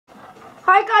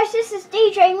Hi guys, this is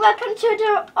DJ and welcome to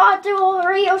the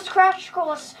Doritos Crash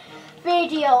Course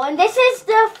video, and this is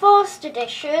the first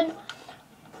edition,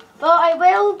 but I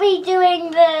will be doing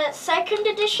the second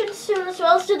edition soon as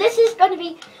well, so this is going to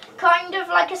be kind of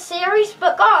like a series.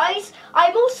 But guys,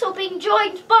 I'm also being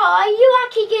joined by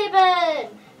Yuaki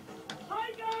Gibbon.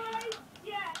 Hi guys,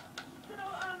 yeah, so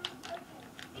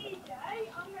DJ,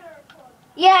 I'm going to record.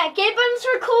 Yeah, Gibbon's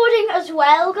recording as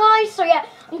well guys, so yeah,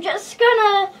 I'm just going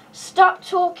to stop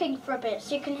talking for a bit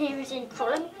so you can hear his intro.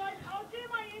 I'll do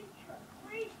my intro.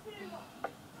 3, 2,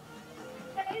 1.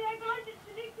 Hey there guys, it's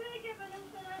Nicola Gibbon and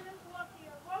Fernando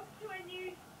Flotio. Welcome to a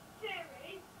new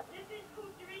series. This is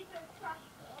called Doritos Crash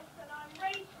Course, and I'm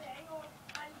racing,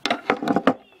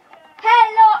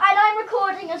 Hello, and I'm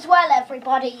recording as well,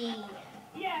 everybody.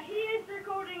 Yeah, he is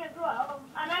recording as well,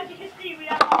 and as you can see we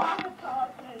have our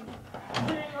avatars and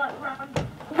doing like random.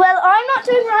 Well, I'm not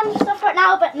doing random stuff right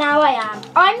now, but now I am.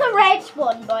 I'm the red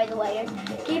one, by the way, and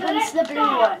Gibbon's the blue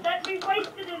one. We've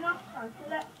wasted enough time, so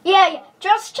let's... Yeah,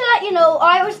 just to let you know,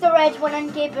 I was the red one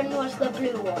and Gibbon was the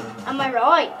blue one. Am I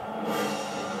right?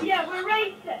 Yeah, we're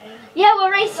racing. Yeah,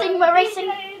 we're racing, we're racing.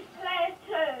 DJ is player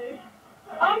 2.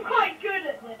 I'm quite good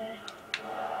at this.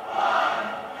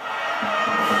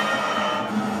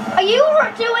 Are you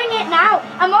doing it now?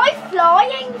 Am I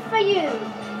flying for you?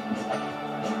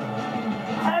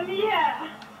 Yeah.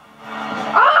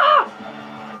 Ah!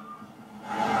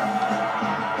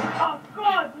 Oh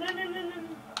God, no.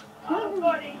 Oh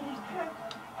God, he's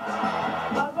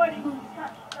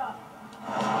catched up.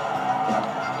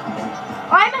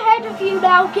 I'm ahead of you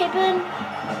now, Gibbon.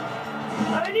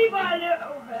 Only by a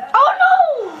little bit. Oh no!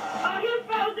 Oh, he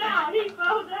fell down.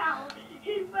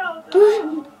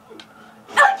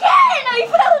 Again! I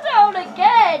fell down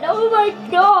again! Oh my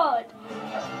God!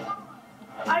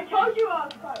 I told you I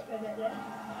was quite good at this.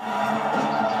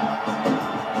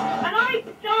 And I've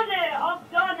done it.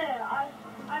 I've done it.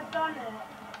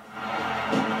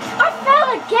 I fell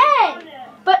again!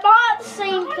 But not at the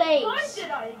same How place. much time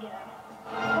did I get?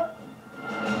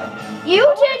 You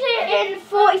did it in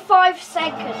 45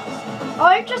 seconds.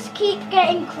 I just keep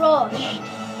getting crushed.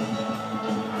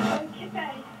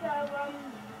 Okay, so,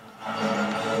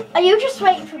 Are you just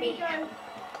waiting for me?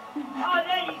 Oh,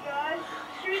 there you go.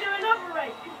 Should we do another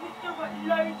race? Because we've still got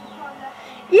loads of time left.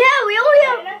 Yeah, we only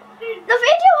have... Okay, let's do... The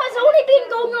video has only been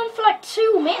going on for like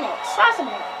 2 minutes, hasn't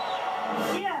it?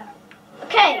 Yeah.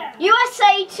 Okay, Yeah.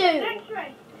 USA 2. Next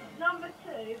race, number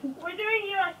 2. We're doing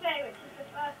USA, which is the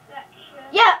first section.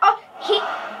 Yeah,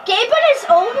 Gibbon is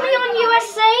only on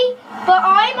USA, but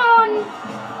I'm on...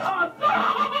 Oh,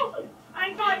 no!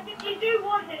 And guys, if you do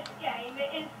want this game,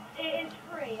 it is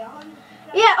free, 100%.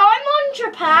 Yeah, I'm on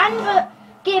Japan, but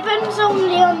Gibbon's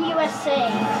only on USA.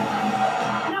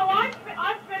 No, I've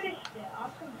finished it.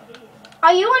 I've completed it.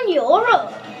 Are you on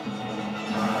Europe?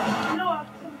 No, I've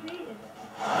completed it.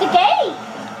 The game?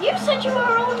 You said you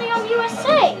were only on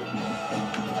USA.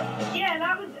 Yeah,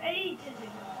 that was ages ago.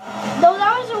 No,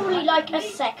 that was only like a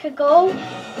sec ago.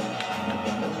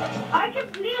 I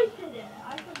completed it.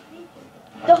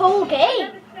 The whole I game.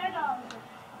 never said I was.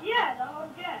 Yeah, the whole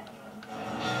game.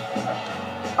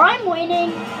 I'm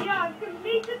winning. Yeah, I've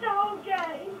completed the whole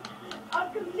game.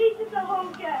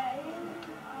 Yeah.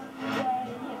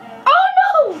 Oh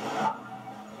no!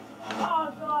 Oh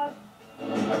God.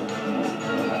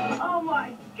 Oh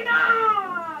my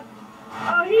God.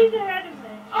 Oh, he's ahead of me.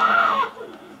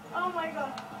 Oh my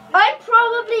God. I'm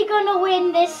probably gonna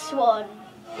win this one.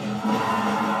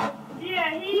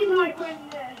 Yeah, he might win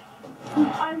this.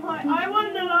 I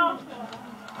won the last one.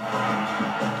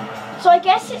 So I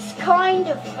guess it's kind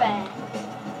of fair.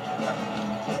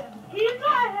 He's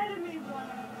not ahead of me by a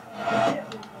little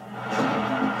bit.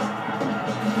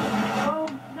 Well,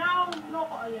 now not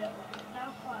a little bit. Now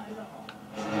quite a lot.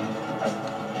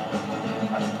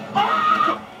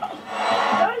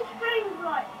 Those things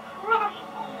like crushed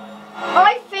me.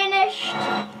 I finished.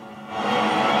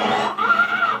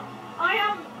 I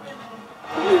haven't finished.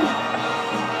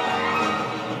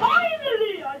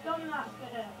 Finally, I've done that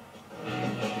bit.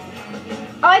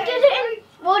 I did it in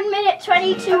 1 minute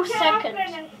 22 seconds.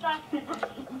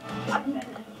 I'm finished.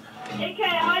 Okay,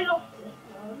 I lost this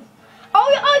one.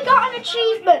 Oh, I got an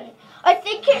achievement. I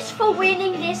think it's for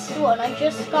winning this one. I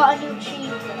just got an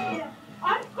achievement. Yeah.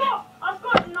 I've got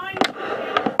 9.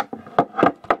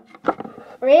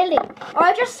 Really?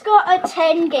 I just got a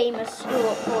 10 gamer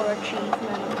score for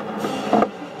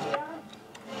achievement.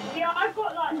 Yeah, I've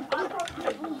got.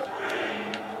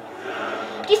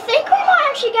 Do you think we might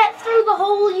actually get through the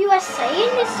whole USA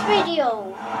in this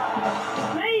video?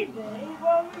 Maybe.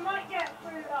 Well, we might get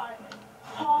through like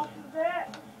half of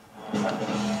it.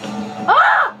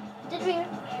 Ah! Did we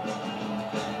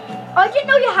I didn't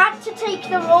know you had to take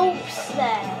the ropes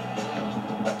there.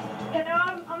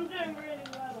 Yeah, I'm doing really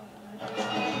well on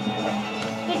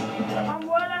this. I'm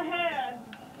well ahead.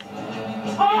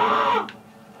 Oh!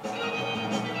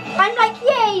 I'm like,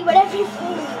 yay, whatever you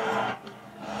fall.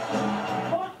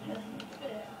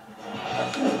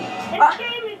 This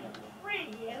game is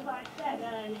free, as I said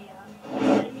earlier, so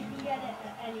you can get it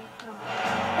at any time.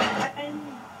 And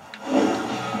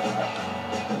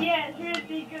yeah, it's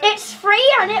really good. It's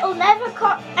free and it'll never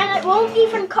cost, and it won't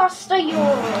even cost €1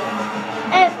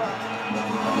 ever.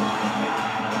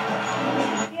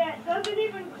 Yeah, it doesn't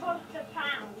even cost £1.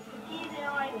 He's in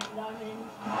Ireland, I'm in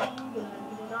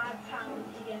England, and I have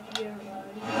pounds to get euros.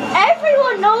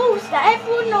 Everyone knows that.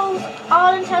 Everyone knows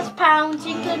Ireland has pounds,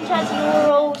 England has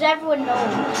euros. Everyone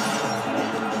knows.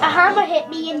 A hammer hit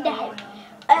me in the head.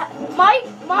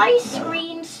 My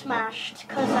screen smashed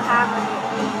because a hammer hit me.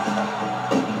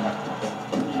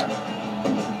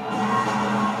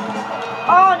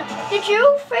 Oh, no. Did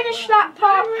you finish that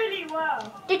part? Really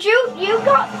well. Did you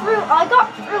got through? I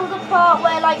got through the part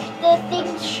where like the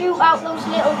things shoot out those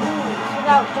little balls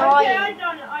without dying. Okay, I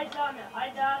done it.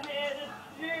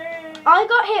 I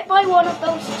got hit by one of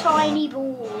those tiny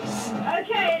balls.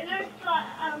 Okay, it looks like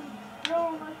you're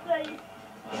almost safe.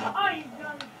 Oh, you've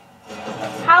done it.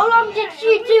 How long did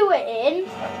you do it in?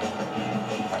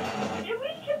 Did we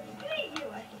complete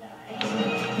USA?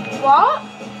 What?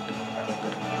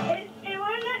 It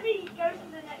won't let me go to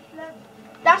the next level.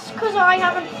 That's because I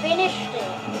haven't finished it.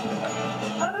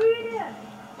 Oh yeah.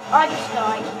 I just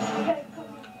died. Okay, cool.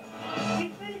 You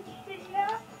finished it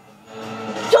yet?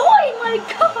 Oh my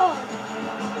god!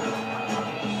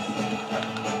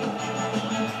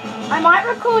 I might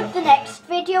record the next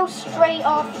video straight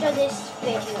after this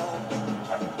video.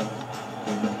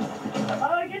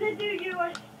 Oh, we're gonna do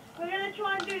US. We're gonna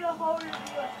try and do the whole of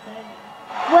USA.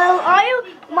 Well,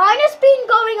 mine has been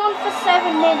going on for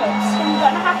 7 minutes. I'm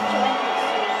gonna have to end it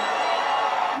soon.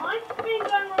 Mine's been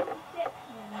going on for 6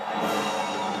 minutes.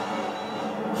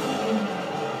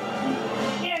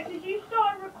 Yeah, because you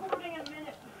started recording a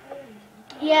minute before me.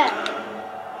 Yeah.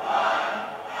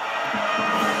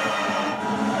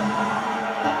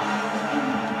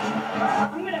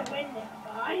 I'm gonna win this,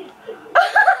 guys.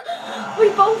 We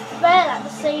both fell at the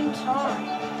same time.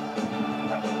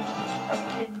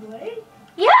 Did we?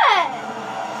 Yeah!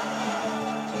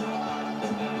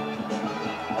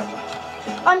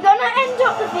 I'm gonna end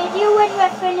up the video when we're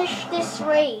finished this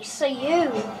race, so you.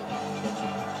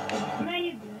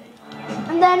 Maybe.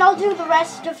 And then I'll do the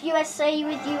rest of USA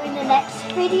with you in the next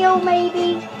video,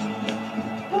 maybe.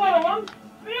 Whoa, I'm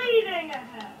speeding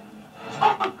ahead.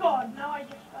 Oh god, now I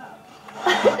just fell.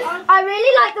 I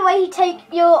really like the way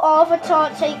your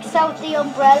avatar takes out the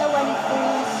umbrella when he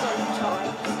falls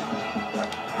sometimes.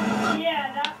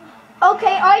 Yeah, that.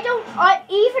 Okay,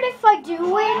 even if I do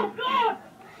Oh win, god!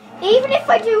 even if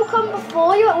I do come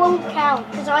before you, it won't count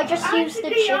because I just used the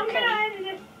Actually, chicken.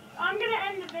 I'm gonna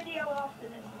end the video after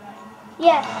this, right?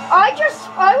 Yeah, I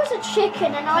was a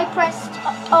chicken and I pressed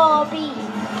RB.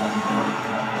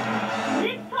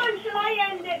 This time, shall I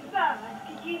end it first?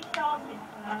 Because you started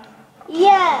first.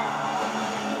 Yeah.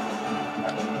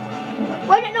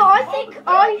 Wait, no, I think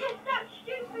I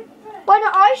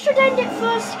should end it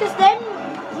first because then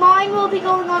mine will be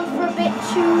going on for a bit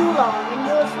too long and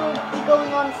yours will be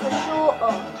going on for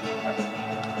shorter.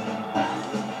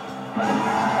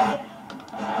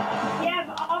 Yeah,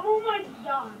 but I'm almost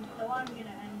done, so I'm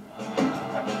gonna end it.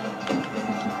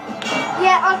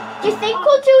 Yeah, do you think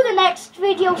we'll do the next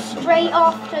video straight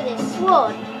after this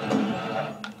one?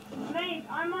 Maybe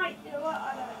I might do it.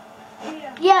 I don't.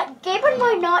 Yeah. Yeah, Gaben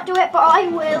might not do it, but I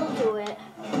will do it.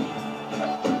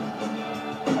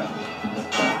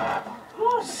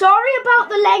 Sorry about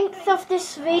the length of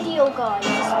this video, guys.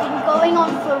 It's been going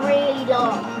on for really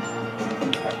long.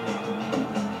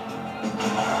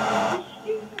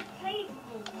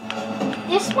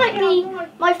 This might be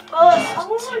my first. I'm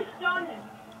almost done it.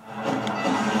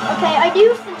 Okay, I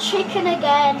used the chicken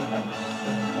again.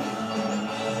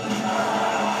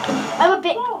 I'm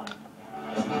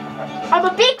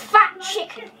a big fat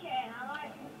chicken.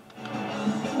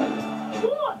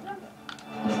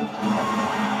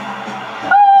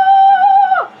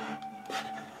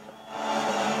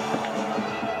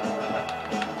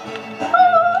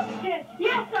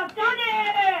 Yes, I've done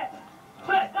it!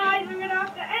 But guys, we're going to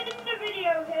have to end the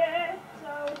video here.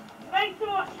 So, thanks for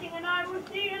watching and I will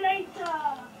see you later.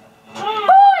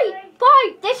 Bye!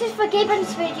 Bye! This is for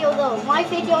Gibbon's video though. My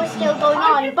video is still going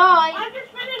on. Bye! I just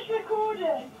finished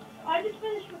recording.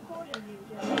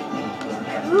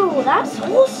 Ooh, that's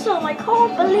awesome. I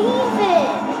can't believe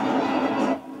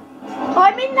it. Bye.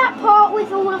 I'm in that part with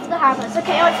all of the hammers.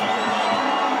 Okay,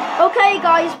 okay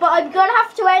guys, but I'm gonna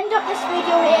have to end up this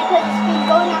video here because it's been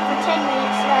going on for 10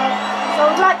 minutes now. So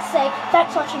I'd like to say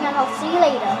thanks for watching and I'll see you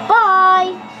later.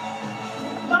 Bye!